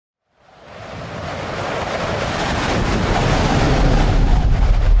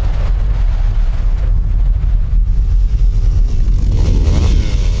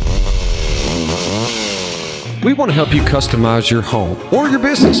We want to help you customize your home or your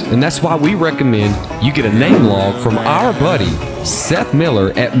business, and that's why we recommend you get a name log from our buddy Seth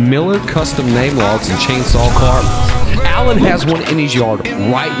Miller at Miller Custom Name Logs and Chainsaw Carvings. Alan has one in his yard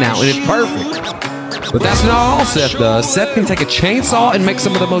right now, and it's perfect. But that's not all Seth does. Seth can take a chainsaw and make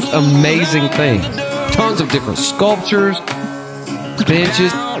some of the most amazing things. Tons of different sculptures,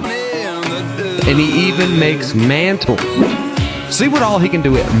 benches, and he even makes mantles. See what all he can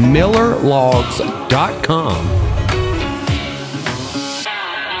do at millerlogs.com.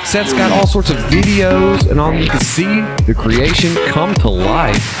 Seth's got all sorts of videos and all, you can see the creation come to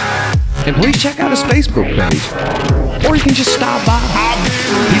life. And please check out his Facebook page. Or you can just stop by.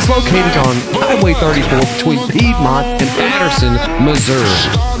 He's located on Highway 34 between Piedmont and Patterson, Missouri.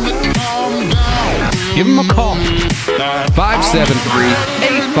 Give him a call.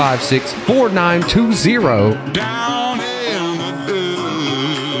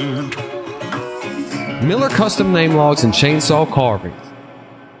 573-856-4920. Miller Custom Name Logs and Chainsaw Carvings.